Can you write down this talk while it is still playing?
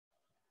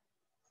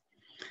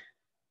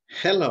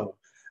Hello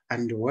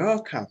and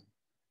welcome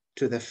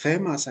to the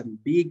famous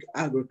and big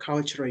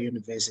agricultural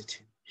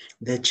university,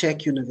 the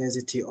Czech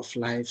University of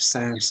Life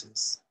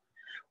Sciences,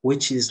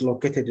 which is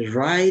located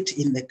right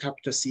in the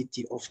capital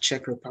city of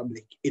Czech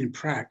Republic in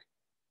Prague.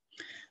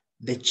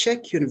 The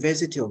Czech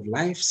University of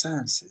Life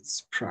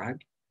Sciences,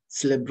 Prague,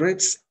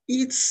 celebrates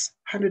its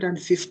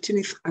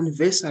 115th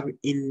anniversary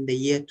in the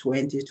year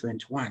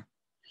 2021.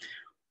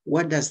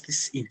 What does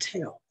this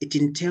entail? It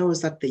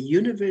entails that the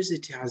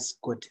university has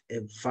got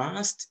a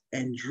vast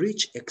and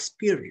rich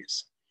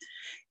experience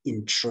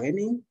in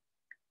training,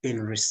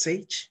 in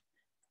research,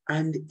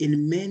 and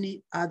in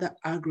many other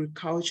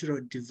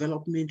agricultural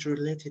development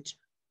related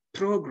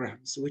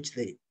programs which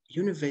the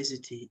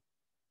university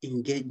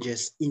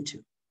engages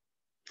into.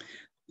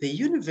 The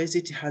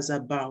university has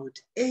about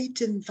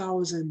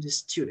 18,000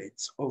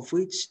 students, of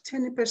which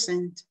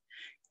 10%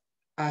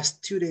 are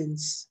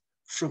students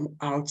from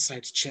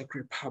outside Czech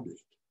Republic.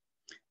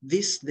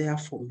 This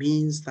therefore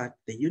means that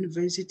the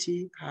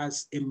university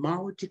has a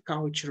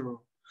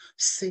multicultural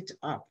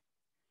setup.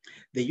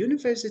 The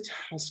university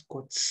has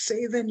got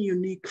 7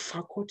 unique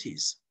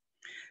faculties,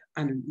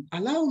 and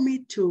allow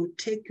me to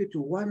take you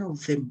to one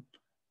of the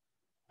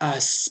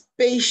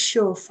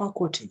special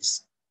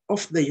faculties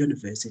of the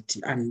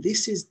university, and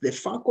this is the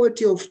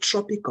Faculty of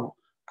Tropical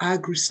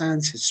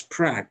AgriSciences,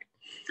 Prague,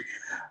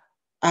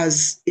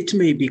 as it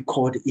may be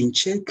called in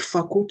Czech,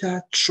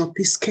 Fakulta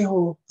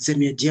tropického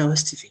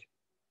zemědělství.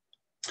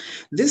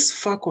 This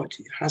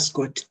faculty has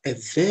got a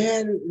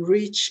very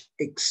rich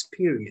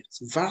experience,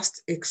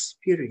 vast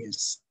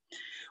experience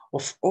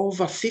of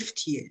over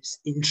 50 years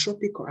in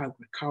tropical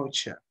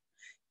agriculture,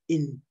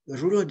 in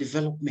rural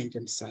development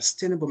and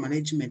sustainable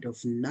management of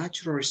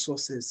natural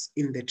resources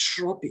in the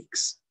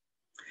tropics.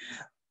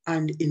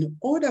 And in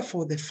order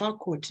for the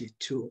faculty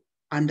to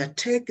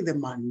undertake the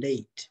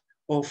mandate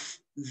of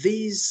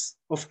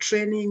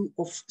training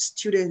of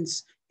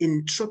students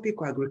in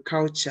tropical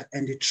agriculture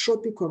and the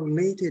tropical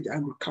related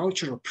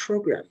agricultural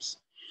programs,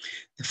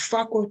 the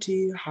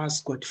faculty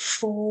has got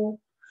 4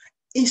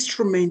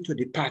 instrumental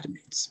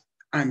departments,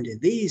 and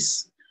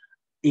these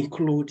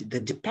include the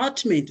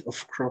Department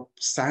of Crop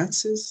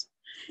Sciences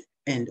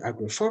and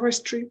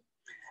Agroforestry,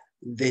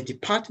 the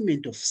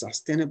Department of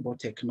Sustainable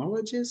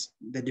Technologies,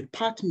 the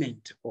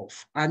Department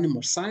of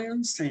Animal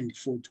Science and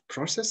Food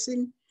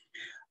Processing,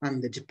 and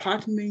the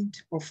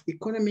Department of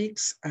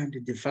Economics and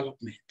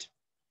Development.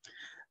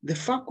 The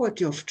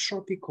Faculty of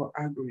Tropical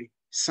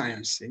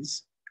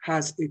Agri-Sciences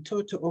has a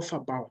total of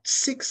about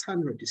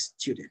 600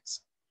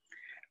 students.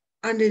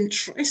 And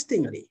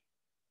interestingly,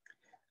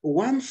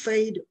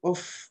 1/3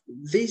 of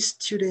these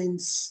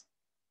students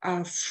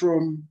are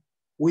from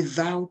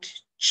without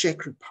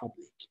Czech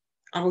Republic,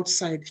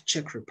 outside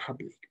Czech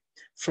Republic,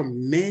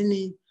 from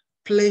many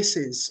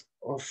places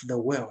of the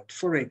world.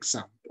 For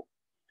example,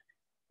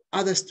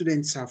 other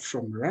students are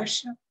from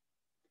Russia,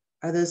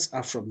 others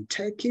are from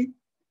Turkey,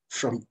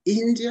 from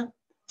India,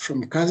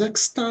 from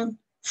Kazakhstan,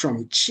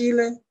 from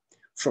Chile,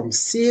 from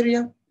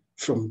Syria,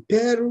 from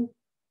Peru,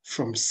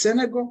 from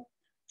Senegal,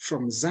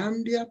 from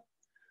Zambia,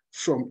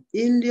 from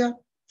India,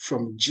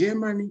 from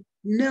Germany,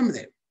 name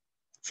them,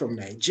 from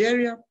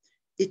Nigeria.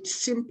 It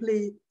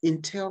simply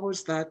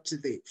entails that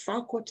the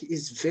faculty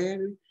is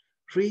very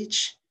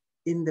rich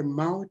in the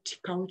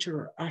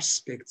multicultural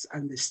aspects,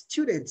 and the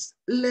students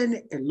learn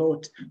a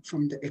lot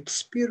from the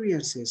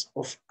experiences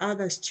of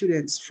other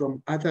students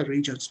from other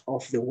regions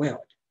of the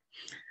world.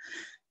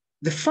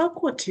 The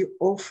faculty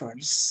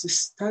offers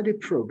study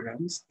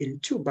programs in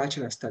 2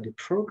 bachelor study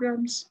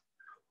programs,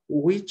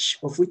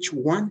 of which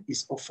one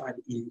is offered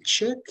in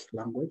Czech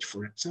language,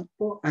 for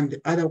example, and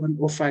the other one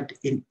offered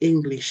in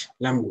English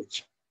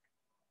language.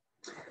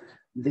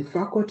 The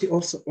faculty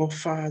also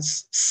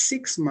offers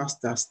 6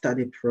 master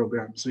study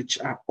programs, which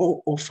are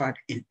all offered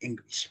in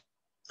English.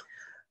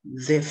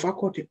 The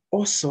faculty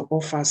also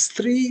offers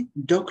 3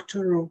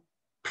 doctoral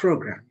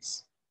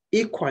programs,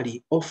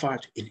 equally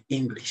offered in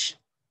English.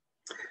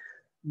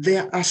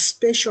 There are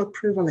special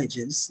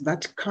privileges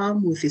that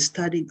come with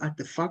studying at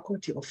the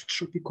Faculty of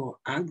Tropical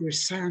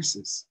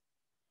Agri-Sciences.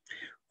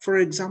 For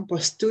example,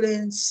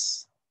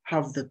 students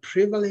have the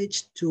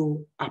privilege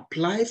to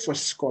apply for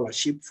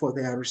scholarship for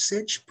their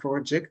research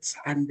projects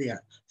and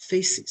their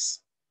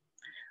thesis.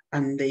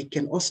 And they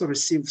can also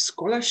receive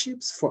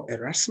scholarships for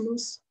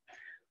Erasmus,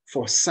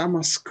 for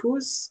summer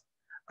schools,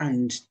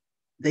 and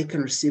they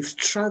can receive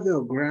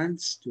travel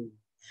grants to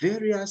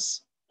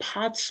various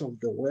parts of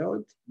the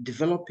world,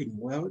 developing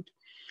world,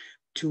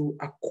 to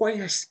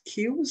acquire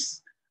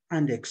skills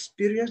and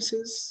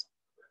experiences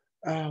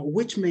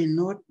which may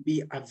not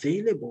be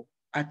available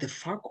at the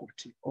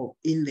faculty or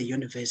in the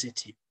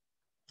university.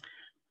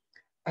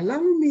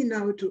 Allow me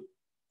now to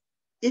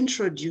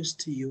introduce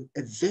to you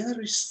a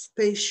very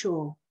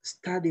special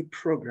study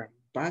program,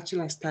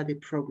 bachelor study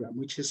program,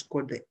 which is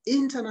called the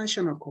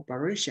International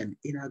Cooperation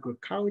in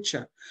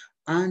Agriculture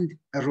and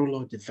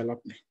Rural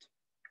Development,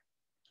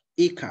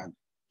 ICARD.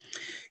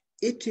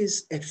 It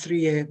is a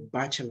 3-year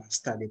bachelor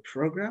study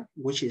program,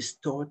 which is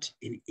taught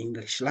in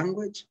English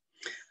language.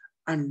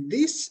 And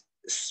this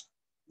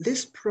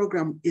This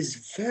program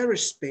is very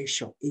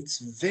special. It's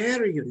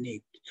very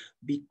unique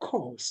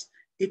because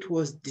it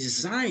was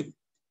designed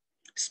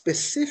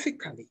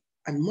specifically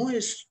and more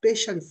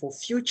especially for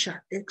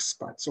future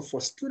experts, so for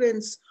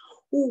students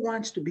who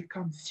want to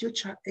become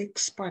future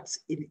experts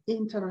in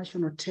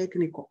international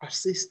technical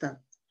assistance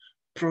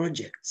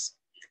projects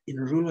in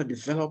rural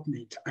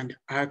development and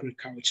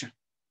agriculture.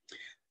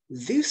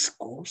 This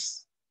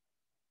course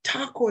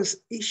tackles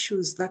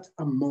issues that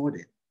are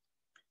modern.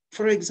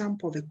 For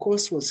example, the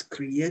course was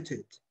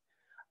created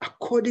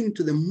according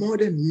to the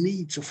modern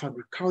needs of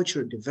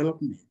agricultural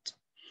development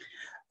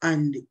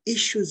and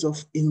issues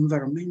of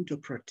environmental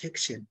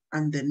protection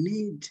and the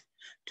need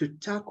to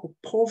tackle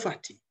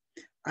poverty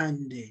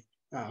and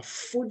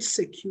food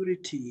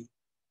security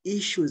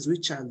issues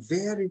which are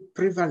very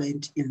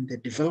prevalent in the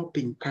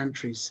developing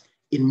countries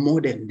in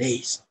modern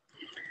days.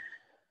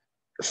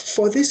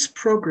 For this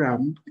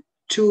program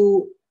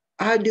to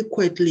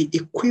adequately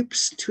equip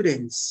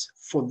students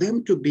for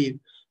them to be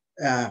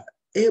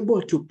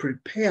able to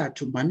prepare,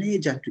 to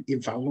manage, and to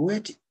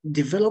evaluate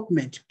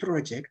development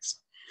projects,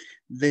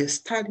 the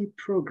study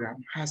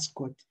program has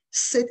got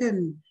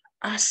certain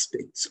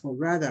aspects, or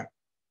rather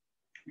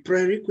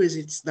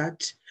prerequisites,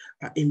 that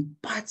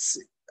imparts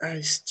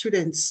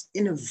students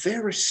in a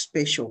very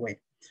special way.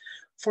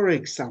 For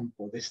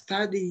example, the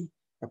study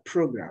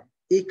program,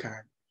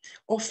 ICARD,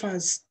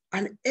 offers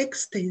an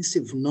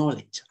extensive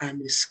knowledge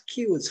and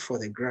skills for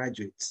the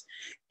graduates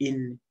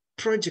in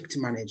project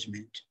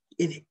management,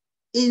 in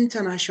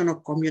international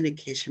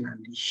communication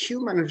and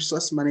human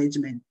resource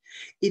management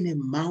in a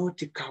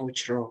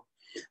multicultural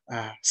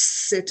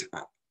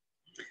setup.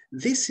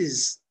 This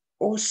is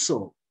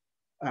also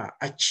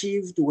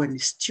achieved when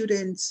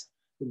students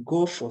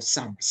go for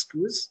summer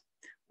schools,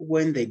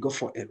 when they go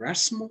for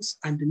Erasmus,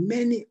 and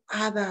many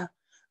other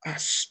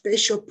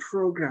special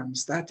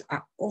programs that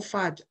are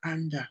offered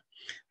under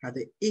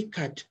the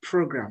ICARD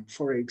program.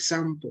 For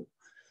example,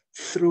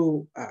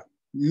 through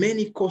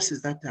many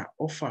courses that are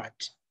offered,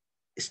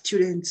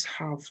 students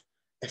have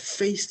a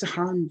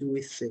first-hand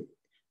with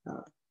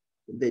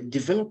the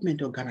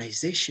development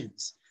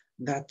organizations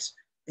that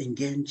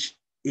engage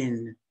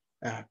in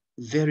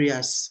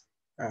various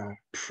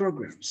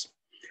programs.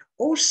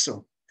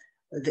 Also,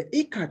 the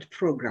ICARD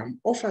program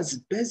offers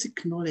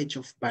basic knowledge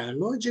of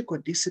biological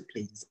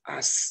disciplines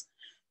as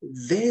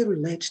they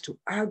relate to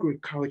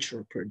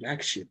agricultural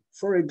production.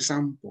 For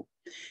example,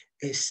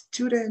 a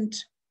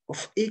student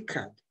of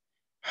ICARD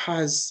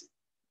has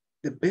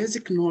the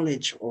basic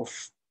knowledge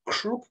of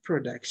crop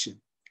production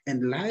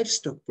and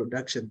livestock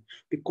production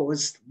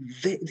because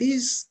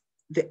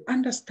the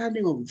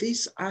understanding of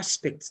these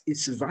aspects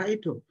is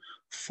vital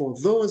for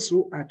those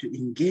who are to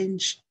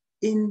engage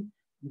in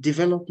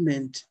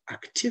development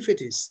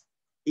activities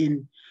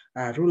in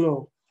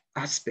rural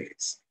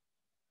aspects.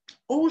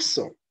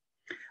 Also,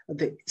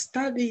 the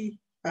study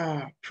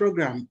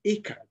program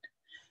ICARD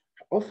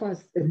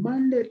offers a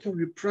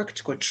mandatory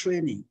practical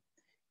training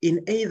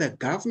in either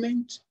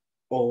government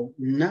or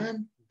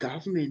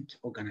non-government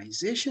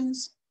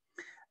organizations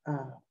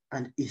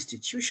and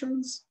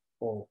institutions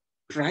or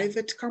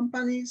private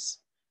companies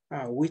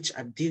which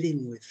are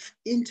dealing with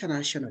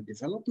international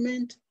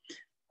development,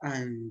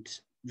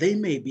 and they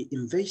may be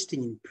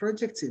investing in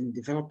projects in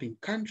developing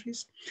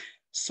countries.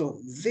 So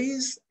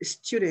these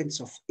students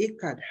of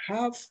ICARD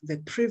have the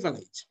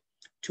privilege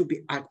to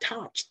be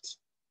attached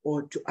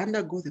or to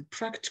undergo the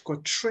practical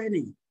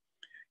training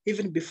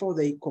even before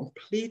they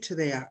complete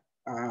their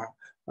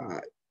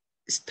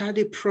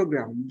study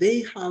program.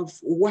 They have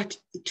what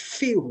it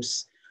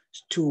feels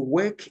to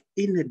work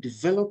in a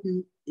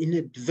development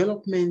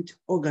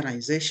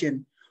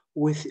organization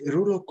with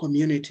rural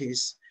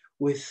communities,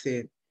 with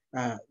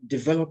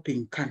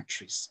developing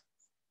countries.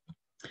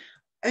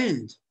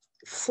 And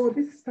for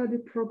this study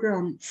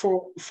program,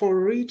 for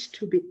it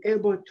to be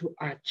able to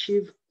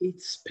achieve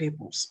its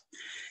purpose,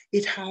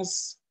 it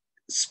has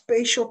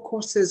special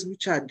courses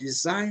which are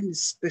designed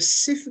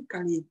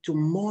specifically to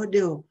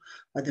model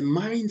the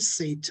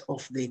mindset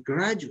of the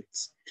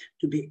graduates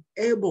to be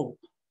able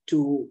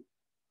to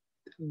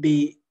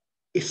be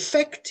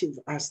effective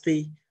as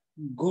they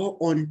go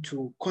on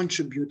to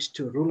contribute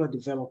to rural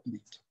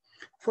development.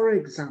 For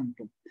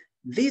example,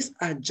 these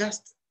are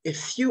just a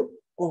few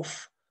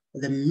of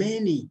the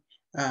many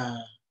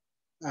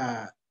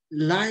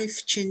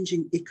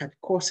life-changing ICARD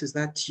courses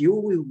that you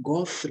will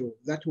go through,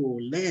 that you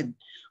will learn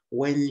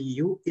when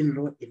you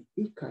enroll in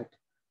ICARD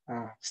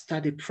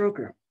study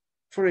program.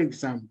 For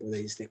example,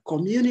 there is the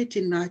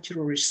Community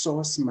Natural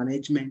Resource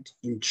Management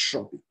in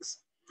Tropics.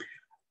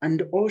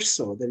 And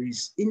also there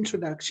is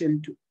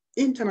Introduction to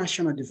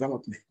International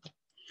Development.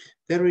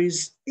 There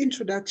is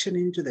Introduction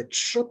into the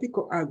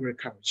Tropical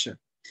Agriculture.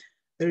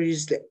 There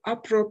is the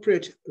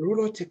Appropriate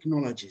Rural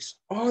Technologies.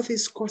 All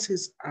these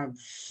courses are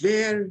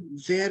very,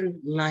 very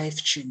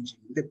life-changing.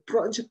 The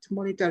Project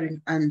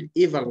Monitoring and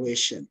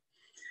Evaluation.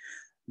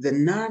 The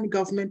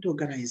Non-Government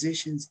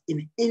Organizations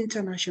in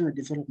International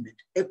Development,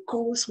 a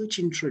course which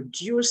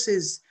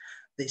introduces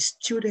the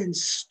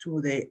students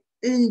to the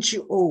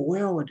NGO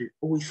world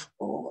with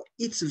all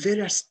its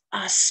various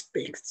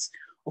aspects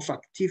of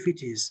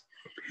activities,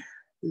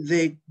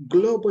 the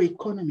global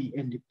economy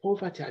and the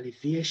poverty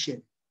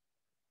alleviation,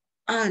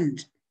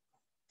 and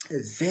a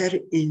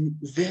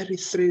very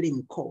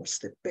thrilling course,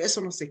 the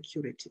personal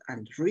security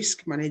and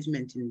risk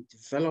management in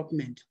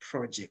development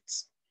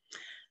projects.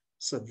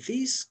 So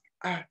these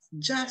are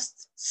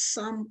just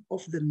some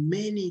of the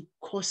many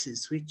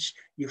courses which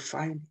you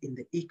find in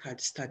the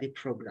ICARD study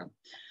program.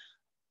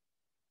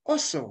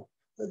 Also,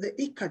 the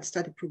ICARD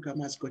study program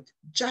has got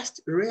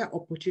just rare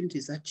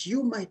opportunities that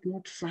you might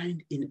not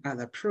find in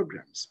other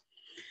programs.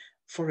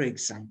 For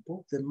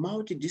example, the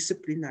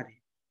multidisciplinary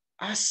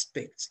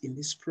aspects in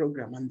this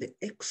program and the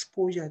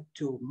exposure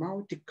to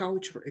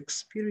multicultural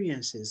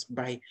experiences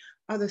by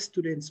other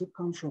students who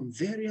come from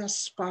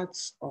various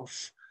parts of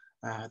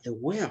the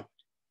world.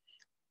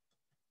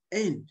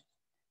 And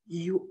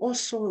you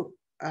also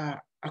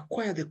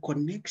acquire the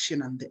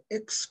connection and the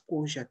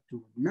exposure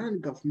to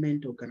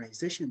non-government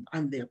organizations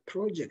and their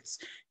projects.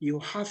 You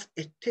have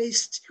a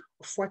taste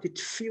of what it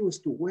feels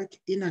to work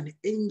in an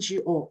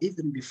NGO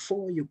even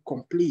before you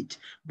complete.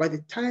 By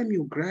the time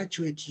you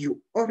graduate,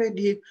 you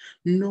already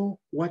know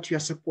what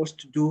you're supposed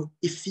to do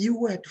if you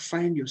were to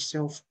find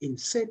yourself in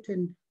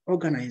certain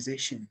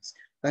organizations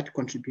that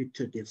contribute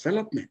to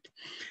development.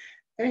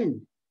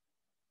 And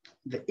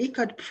the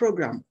ICARD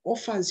program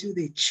offers you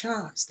the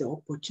chance, the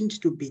opportunity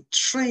to be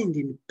trained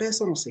in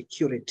personal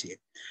security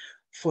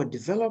for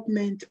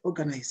development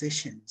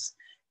organizations.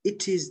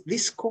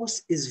 This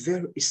course is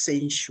very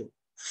essential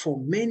for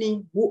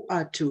many who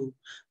are to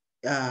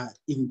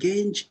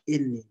engage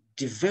in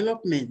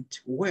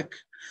development work.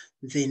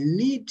 They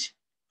need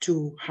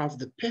to have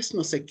the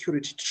personal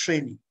security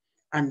training.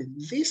 And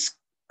this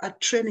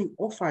training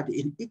offered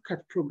in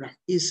ICARD program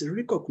is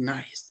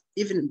recognized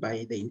even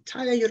by the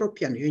entire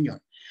European Union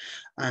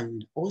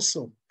and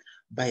also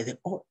by the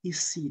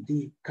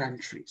OECD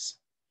countries.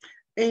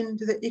 And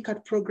the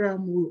ICARD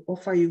program will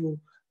offer you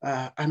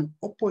an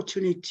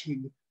opportunity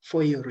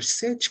for your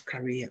research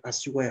career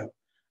as well,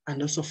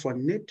 and also for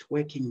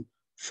networking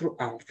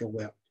throughout the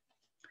world.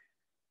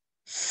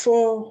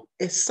 For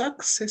a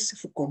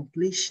successful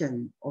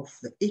completion of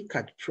the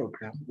ICARD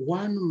program,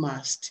 one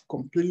must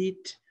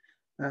complete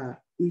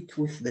it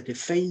with the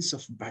defense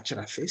of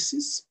bachelor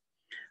thesis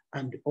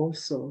and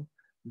also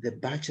the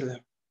bachelor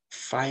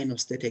final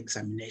state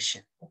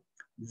examination.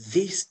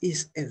 This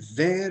is a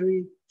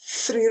very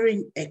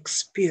thrilling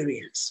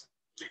experience,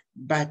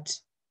 but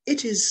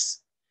it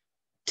is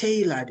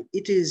tailored,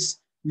 it is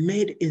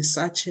made in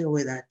such a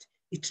way that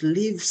it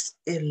leaves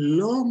a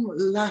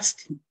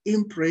long-lasting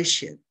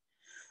impression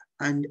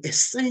and a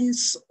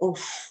sense of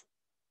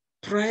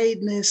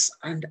prideness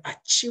and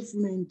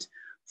achievement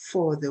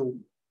for the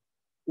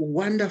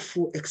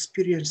wonderful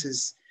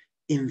experiences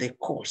in the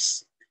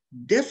course.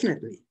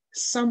 Definitely,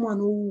 someone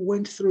who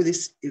went through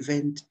this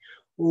event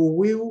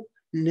will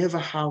never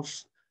have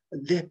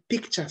their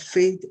picture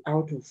fade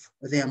out of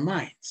their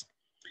minds.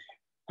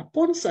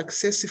 Upon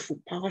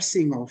successful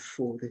passing of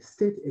the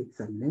state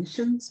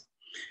examinations,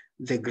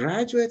 the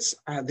graduates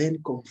are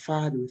then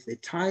conferred with the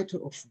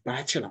title of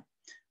bachelor,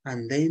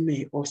 and they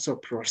may also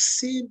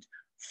proceed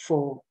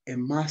for a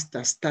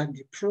master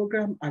study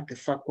program at the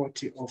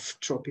Faculty of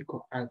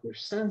Tropical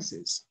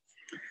AgriSciences.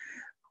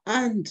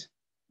 And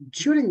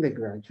during the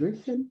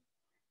graduation,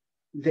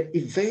 the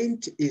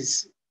event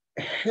is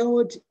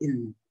held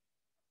in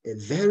a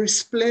very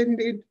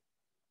splendid,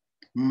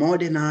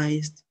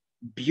 modernized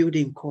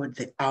building called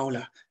the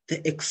Aula.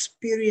 The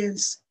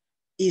experience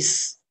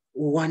is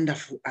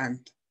wonderful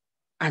and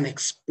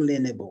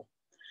unexplainable.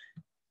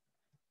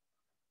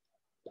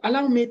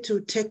 Allow me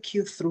to take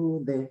you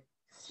through the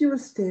few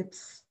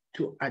steps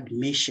to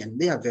admission.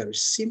 They are very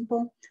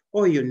simple.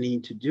 All you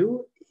need to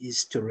do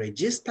is to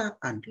register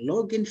and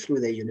log in through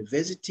the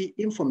university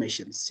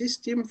information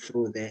system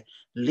through the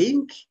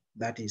link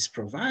that is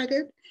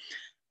provided.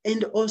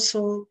 And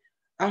also,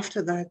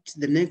 after that,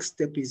 the next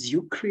step is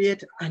you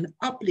create an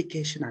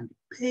application and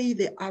pay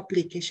the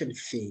application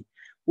fee,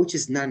 which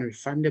is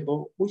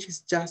non-refundable, which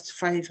is just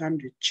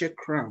 500 Czech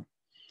crown.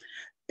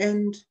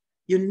 And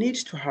you need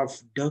to have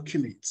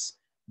documents.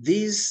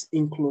 These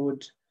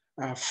include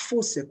a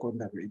full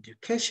secondary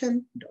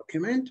education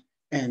document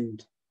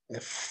and a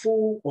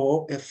full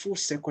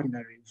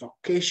secondary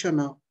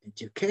vocational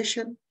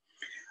education.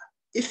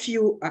 If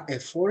you are a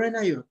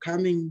foreigner, you're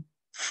coming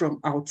from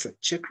outside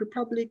Czech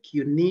Republic,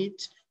 you need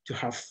to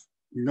have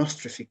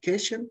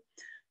nostrification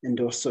and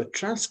also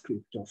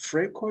transcript of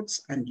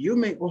records, and you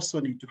may also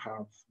need to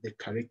have the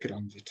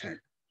curriculum vitae.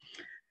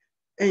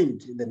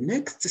 And the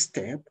next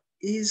step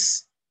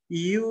is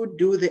you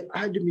do the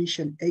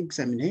admission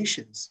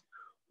examinations,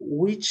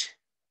 which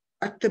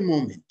at the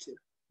moment,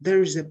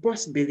 there is a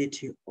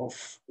possibility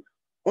of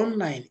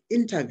online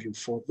interview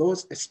for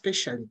those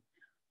especially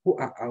who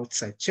are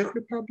outside Czech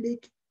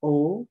Republic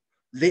or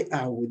they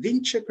are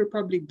within Czech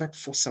Republic, but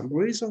for some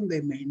reason they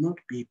may not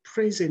be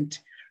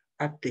present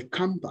at the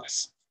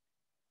campus.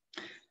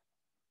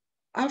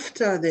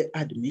 After the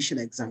admission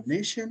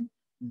examination,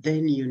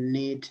 then you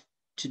need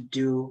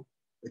to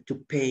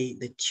pay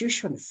the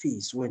tuition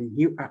fees when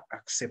you are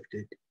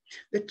accepted.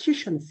 The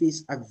tuition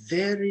fees are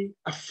very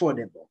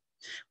affordable,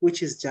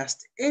 which is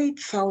just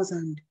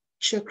 8,000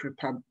 Czech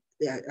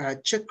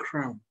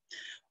crown,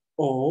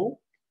 or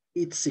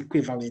it's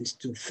equivalent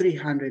to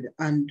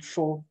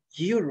 304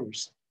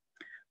 euros.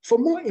 For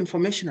more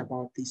information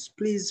about this,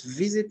 please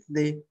visit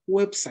the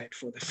website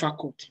for the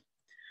faculty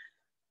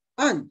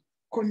and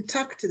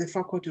contact the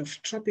Faculty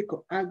of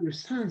Tropical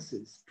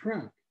Agri-Sciences,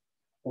 Prague,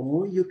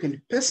 or you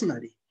can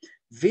personally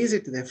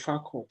visit the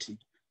faculty,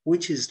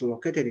 which is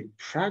located in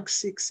Prague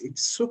 6 in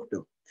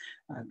Sukdo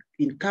and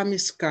in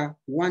Kamiska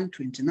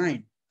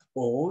 129,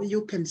 or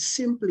you can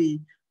simply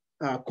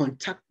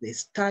contact the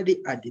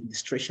study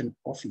administration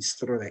office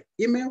through the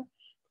email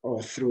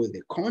or through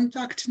the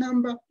contact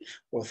number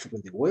or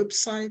through the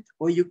website,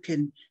 or you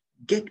can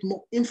get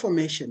more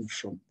information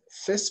from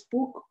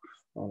Facebook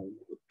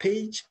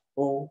page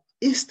or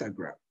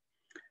Instagram.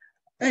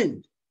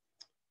 And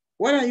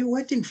what are you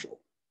waiting for?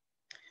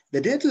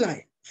 The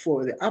deadline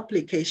for the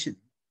application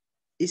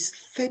is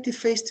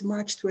 31st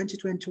March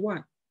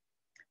 2021.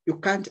 You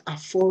can't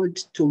afford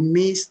to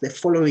miss the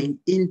following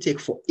intake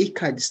for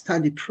ICARD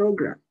study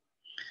program.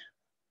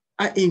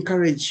 I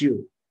encourage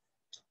you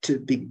to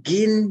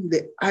begin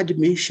the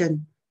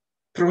admission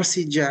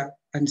procedure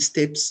and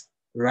steps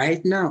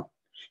right now,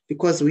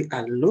 because we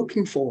are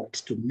looking forward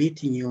to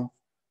meeting you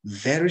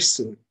very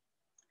soon.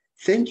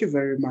 Thank you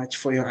very much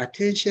for your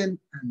attention,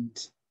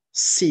 and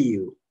see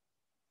you.